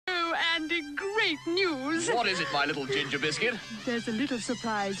Andy, great news. What is it, my little ginger biscuit? There's a little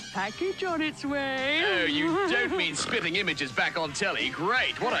surprise package on its way. Oh, you don't mean Spitting Images back on telly.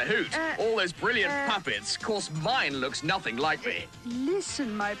 Great, what a hoot. All those brilliant puppets. Of course, mine looks nothing like me.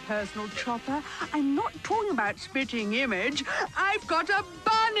 Listen, my personal chopper, I'm not talking about Spitting Image. I've got a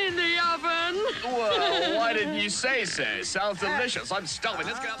bun in the oven. Well, why didn't you say so? Sounds delicious. I'm starving.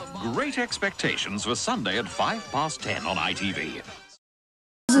 Let's get out the bar. Great Expectations for Sunday at 10:05 on ITV.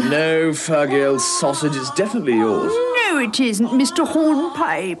 No, Fergie, old sausage, it's definitely yours. No, it isn't, Mr.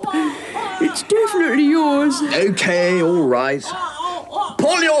 Hornpipe. It's definitely yours. Okay, all right.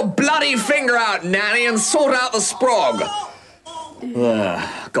 Pull your bloody finger out, Nanny, and sort out the sprog.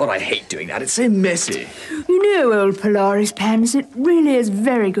 God, I hate doing that. It's so messy. You know, old Polaris Pants, it really is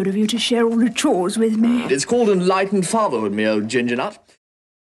very good of you to share all the chores with me. It's called enlightened fatherhood, me old ginger nut.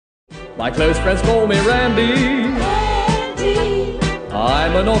 My close friends call me Randy. Randy.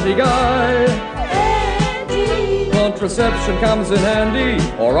 I'm a naughty guy. Randy. Contraception comes in handy,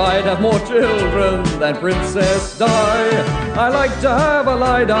 or I'd have more children than Princess Di. I like to have a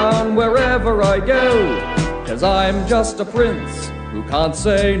lie down wherever I go, 'cause I'm just a prince who can't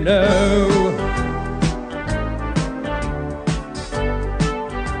say no.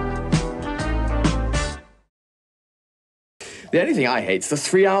 The only thing I hate's the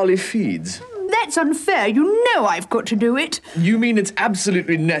 3-hourly feeds. That's unfair. You know I've got to do it. You mean it's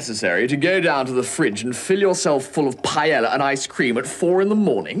absolutely necessary to go down to the fridge and fill yourself full of paella and ice cream at 4 in the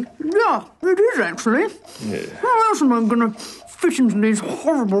morning? Yeah, it is actually. Yeah. How else am I going to fit into these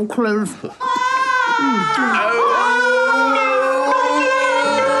horrible clothes? Do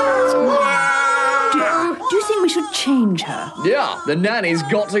you think we should change her? Yeah, the nanny's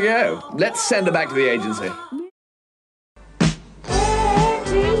got to go. Let's send her back to the agency.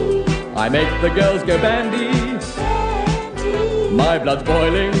 I make the girls go bandy. My blood's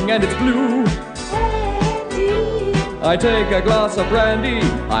boiling and it's blue. I take a glass of brandy,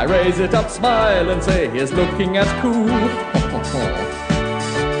 I raise it up, smile and say, here's looking at cool.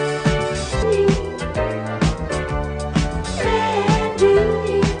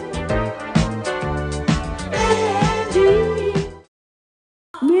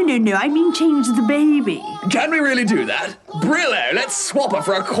 No, I mean change the baby. Can we really do that? Brillo, let's swap her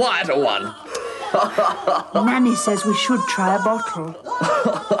for a quieter one. Nanny says we should try a bottle.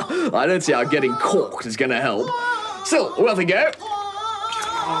 I don't see how getting corked is going to help. Still, worth a go.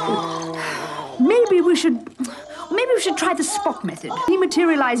 Maybe we should try the Spock method.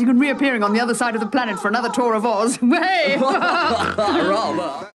 Dematerializing and reappearing on the other side of the planet for another tour of Oz. Hey!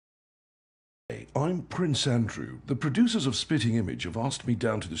 Rather. Hey, I'm Prince Andrew. The producers of Spitting Image have asked me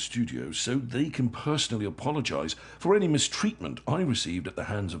down to the studio so they can personally apologise for any mistreatment I received at the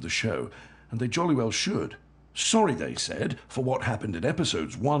hands of the show, and they jolly well should. Sorry, they said, for what happened in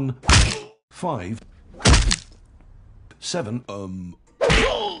episodes 1, 5, 7,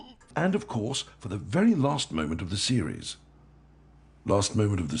 and of course, for the very last moment of the series. Last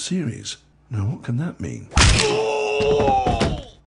moment of the series? Now, what can that mean?